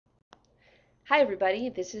Hi everybody,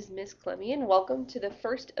 this is Miss Klemme and welcome to the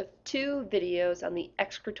first of two videos on the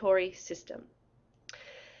excretory system.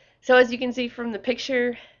 So as you can see from the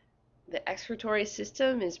picture, the excretory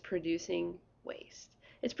system is producing waste.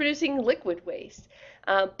 It's producing liquid waste,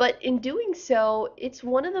 but in doing so, it's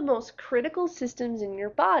one of the most critical systems in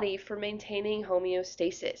your body for maintaining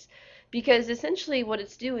homeostasis. Because essentially what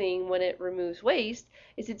it's doing when it removes waste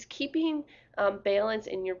is it's keeping balance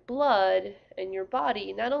in your blood and your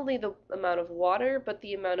body, not only the amount of water, but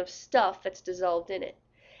the amount of stuff that's dissolved in it.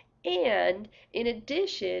 And in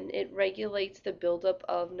addition, it regulates the buildup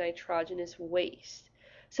of nitrogenous waste,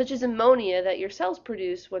 such as ammonia that your cells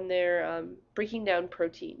produce when they're breaking down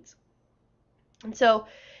proteins. And so,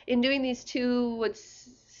 in doing these two, what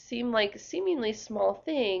seem like seemingly small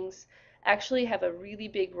things, actually have a really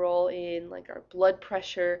big role in like our blood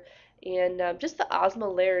pressure and just the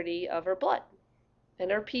osmolarity of our blood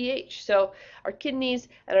and our pH. So, our kidneys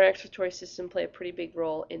and our excretory system play a pretty big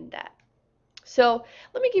role in that. So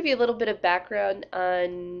let me give you a little bit of background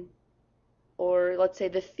on, or let's say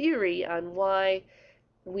the theory on why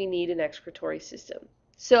we need an excretory system.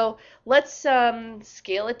 So let's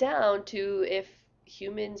scale it down to if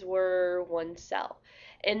humans were one cell.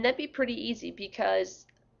 And that'd be pretty easy because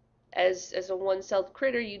as a one-celled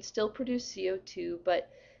critter, you'd still produce CO2, but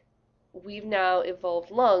we've now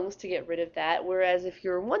evolved lungs to get rid of that, whereas if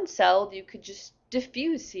you're one-celled, you could just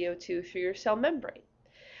diffuse CO2 through your cell membrane.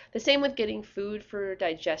 The same with getting food for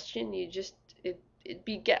digestion. It'd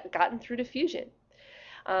be gotten through diffusion.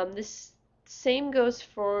 This same goes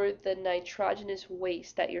for the nitrogenous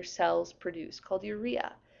waste that your cells produce, called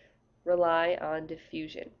urea. Rely on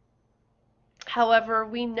diffusion. However,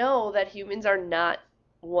 we know that humans are not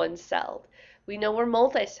one-celled. We know we're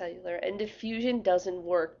multicellular, and diffusion doesn't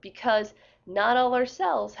work because not all our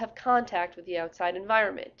cells have contact with the outside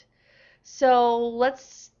environment. So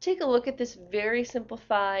let's take a look at this very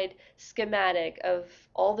simplified schematic of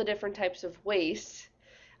all the different types of waste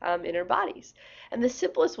in our bodies. And the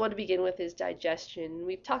simplest one to begin with is digestion.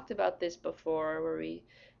 We've talked about this before, where we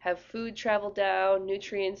have food travel down,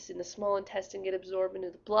 nutrients in the small intestine get absorbed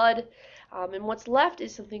into the blood, and what's left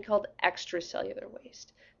is something called extracellular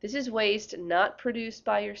waste. This is waste not produced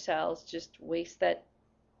by your cells, just waste that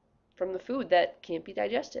from the food that can't be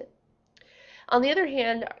digested. On the other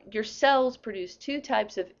hand, your cells produce two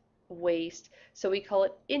types of waste, so we call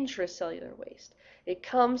it intracellular waste. It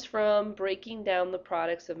comes from breaking down the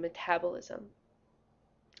products of metabolism.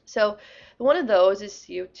 So one of those is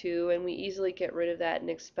CO2, and we easily get rid of that and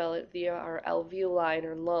expel it via our alveoli in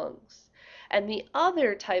our lungs. And the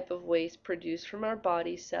other type of waste produced from our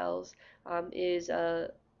body cells is a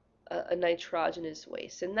nitrogenous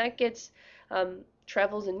waste, and that gets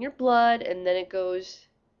travels in your blood, and then it goes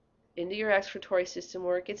into your excretory system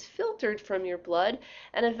where it gets filtered from your blood,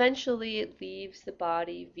 and eventually it leaves the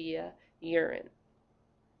body via urine.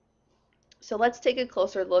 So let's take a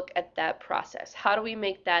closer look at that process. How do we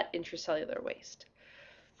make that intracellular waste?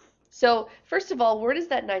 So first of all, where does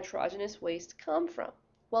that nitrogenous waste come from?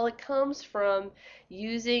 Well, it comes from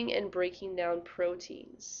using and breaking down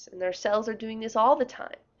proteins, and our cells are doing this all the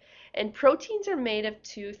time. And proteins are made of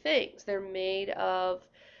two things. They're made of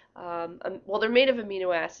they're made of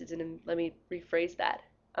amino acids, and let me rephrase that.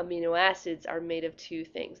 Amino acids are made of two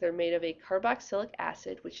things. They're made of a carboxylic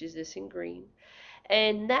acid, which is this in green,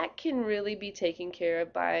 and that can really be taken care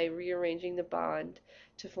of by rearranging the bond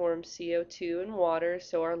to form CO2 and water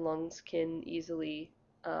so our lungs can easily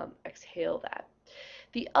exhale that.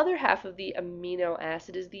 The other half of the amino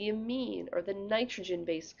acid is the amine, or the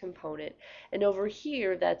nitrogen-based component, and over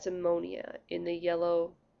here that's ammonia in the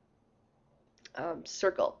yellow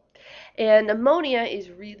circle. And ammonia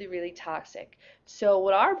is really, really toxic. So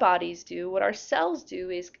what our bodies do, what our cells do,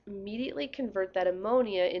 is immediately convert that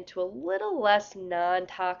ammonia into a little less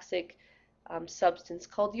non-toxic substance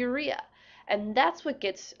called urea. And that's what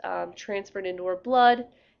gets transferred into our blood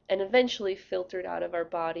and eventually filtered out of our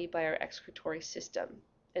body by our excretory system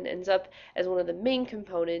and ends up as one of the main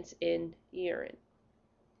components in urine.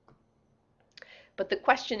 But the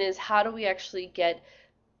question is, how do we actually get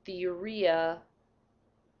the urea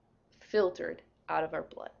filtered out of our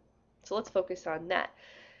blood? So let's focus on that.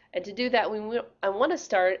 And to do that, I want to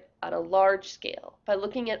start on a large scale by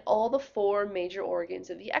looking at all the four major organs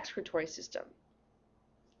of the excretory system.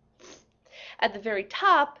 At the very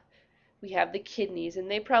top, we have the kidneys,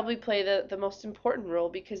 and they probably play the most important role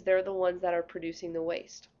because they're the ones that are producing the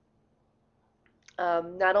waste.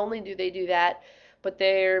 Not only do they do that, but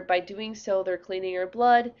by doing so, they're cleaning our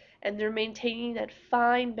blood, and they're maintaining that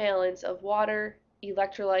fine balance of water,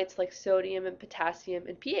 electrolytes like sodium and potassium,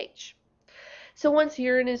 and pH. So once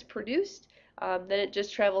urine is produced, Then it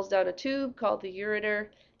just travels down a tube called the ureter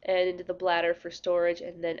and into the bladder for storage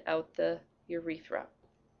and then out the urethra.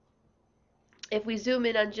 If we zoom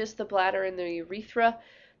in on just the bladder and the urethra,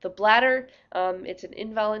 the bladder, it's an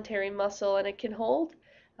involuntary muscle and it can hold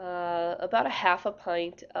about a half a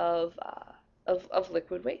pint of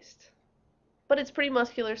liquid waste. But it's pretty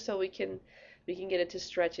muscular, so we can get it to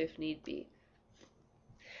stretch if need be.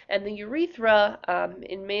 And the urethra,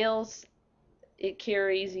 in males, it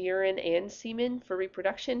carries urine and semen for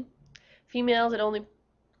reproduction. Females, it only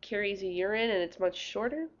carries a urine and it's much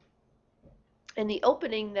shorter. And the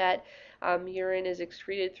opening that urine is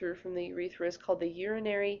excreted through from the urethra is called the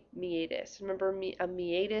urinary meatus. Remember, a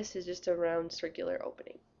meatus is just a round circular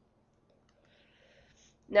opening.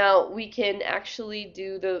 Now, we can actually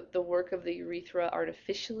do the work of the urethra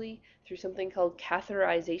artificially through something called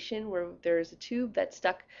catheterization, where there's a tube that's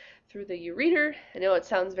stuck through the ureter. I know it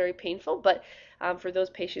sounds very painful, but for those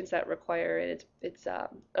patients that require it, it's a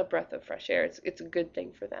breath of fresh air. It's a good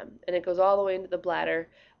thing for them. And it goes all the way into the bladder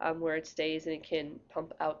where it stays, and it can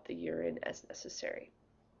pump out the urine as necessary.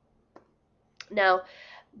 Now,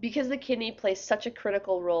 because the kidney plays such a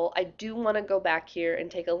critical role, I do want to go back here and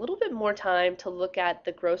take a little bit more time to look at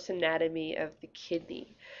the gross anatomy of the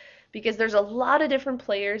kidney. Because there's a lot of different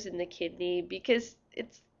players in the kidney, because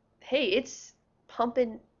it's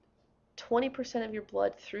pumping 20% of your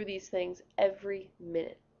blood through these things every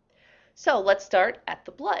minute. So let's start at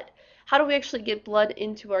the blood. How do we actually get blood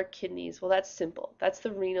into our kidneys? Well, that's simple. That's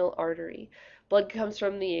the renal artery. Blood comes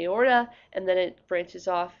from the aorta, and then it branches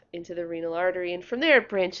off into the renal artery, and from there it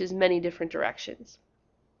branches many different directions.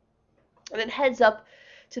 And then heads up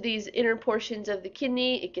to these inner portions of the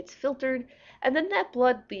kidney, it gets filtered, and then that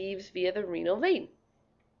blood leaves via the renal vein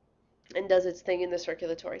and does its thing in the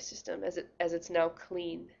circulatory system as it's now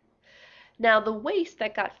clean. Now, the waste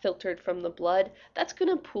that got filtered from the blood, that's going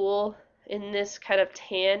to pool in this kind of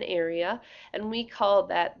tan area, and we call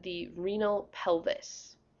that the renal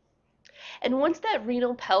pelvis. And once that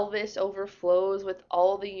renal pelvis overflows with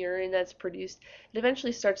all the urine that's produced, it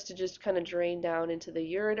eventually starts to just kind of drain down into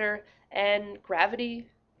the ureter, and gravity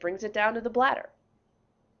brings it down to the bladder.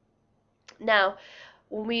 Now,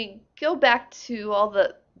 when we go back to all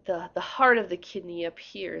the heart of the kidney up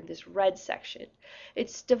here in this red section,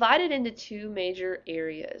 it's divided into two major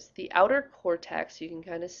areas. The outer cortex, you can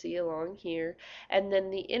kind of see along here, and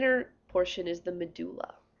then the inner portion is the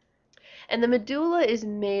medulla. And the medulla is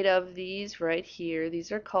made of these right here.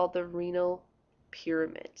 These are called the renal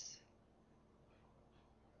pyramids.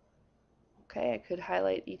 Okay, I could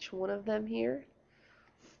highlight each one of them here,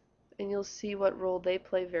 and you'll see what role they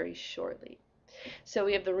play very shortly. So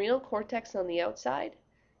we have the renal cortex on the outside,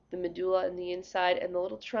 the medulla on the inside, and the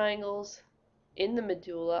little triangles in the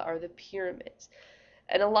medulla are the pyramids.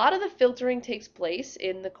 And a lot of the filtering takes place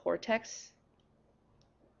in the cortex,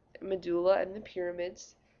 medulla, and the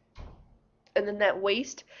pyramids. And then that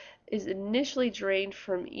waste is initially drained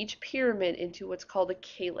from each pyramid into what's called a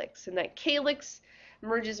calyx. And that calyx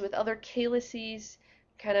merges with other calyces,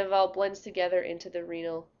 kind of all blends together into the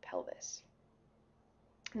renal pelvis.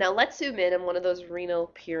 Now let's zoom in on one of those renal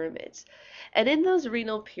pyramids. And in those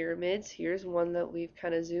renal pyramids, here's one that we've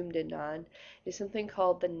kind of zoomed in on, is something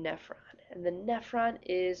called the nephron. And the nephron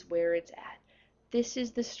is where it's at. This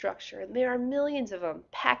is the structure, and there are millions of them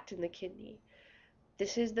packed in the kidney.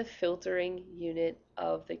 This is the filtering unit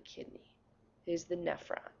of the kidney, is the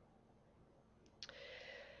nephron.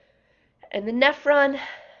 And the nephron,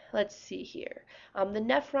 let's see here. The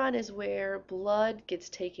nephron is where blood gets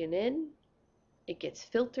taken in, it gets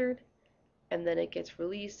filtered, and then it gets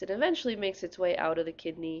released and eventually makes its way out of the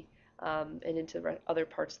kidney and into other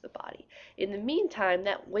parts of the body. In the meantime,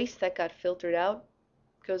 that waste that got filtered out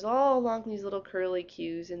goes all along these little curly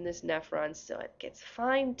cues in this nephron, so it gets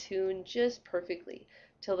fine-tuned just perfectly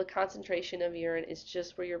till the concentration of urine is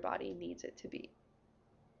just where your body needs it to be.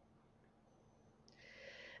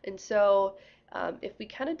 And so if we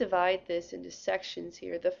kind of divide this into sections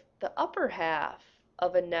here, the upper half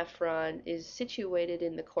of a nephron is situated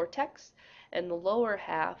in the cortex, and the lower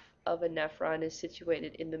half of a nephron is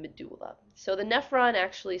situated in the medulla. So the nephron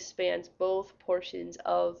actually spans both portions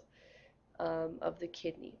of the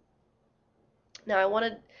kidney. Now I want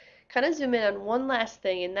to kind of zoom in on one last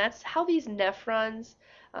thing, and that's how these nephrons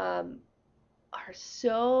are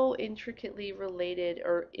so intricately related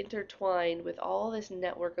or intertwined with all this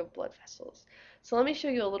network of blood vessels. So let me show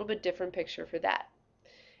you a little bit different picture for that.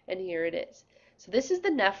 And here it is. So this is the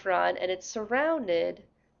nephron, and it's surrounded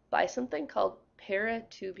by something called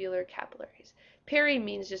peritubular capillaries. Peri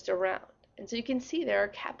means just around. And so you can see there are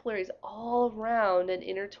capillaries all around and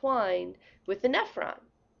intertwined with the nephron.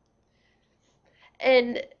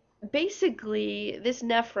 And basically, this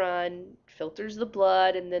nephron filters the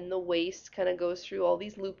blood, and then the waste kind of goes through all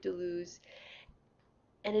these loop-de-loos.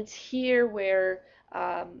 And it's here where,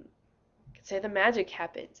 say, the magic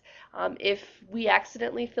happens. If we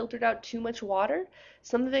accidentally filtered out too much water,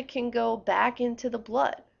 some of it can go back into the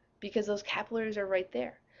blood because those capillaries are right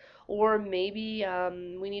there. Or maybe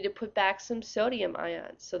we need to put back some sodium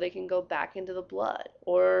ions so they can go back into the blood.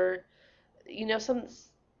 Or,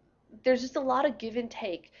 there's just a lot of give and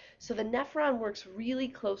take. So the nephron works really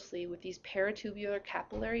closely with these paratubular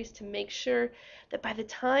capillaries to make sure that by the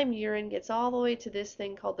time urine gets all the way to this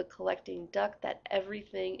thing called the collecting duct, that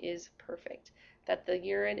everything is perfect. That the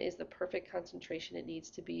urine is the perfect concentration it needs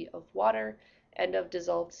to be of water and of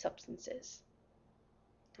dissolved substances.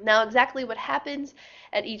 Now, exactly what happens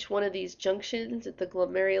at each one of these junctions, at the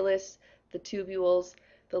glomerulus, the tubules,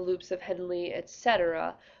 the loops of Henle,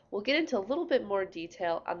 etc., we'll get into a little bit more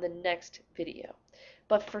detail on the next video.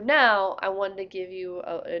 But for now, I wanted to give you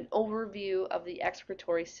an overview of the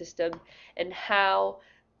excretory system and how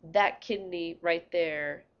that kidney right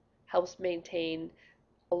there helps maintain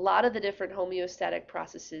a lot of the different homeostatic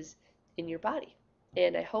processes in your body.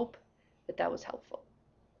 And I hope that that was helpful.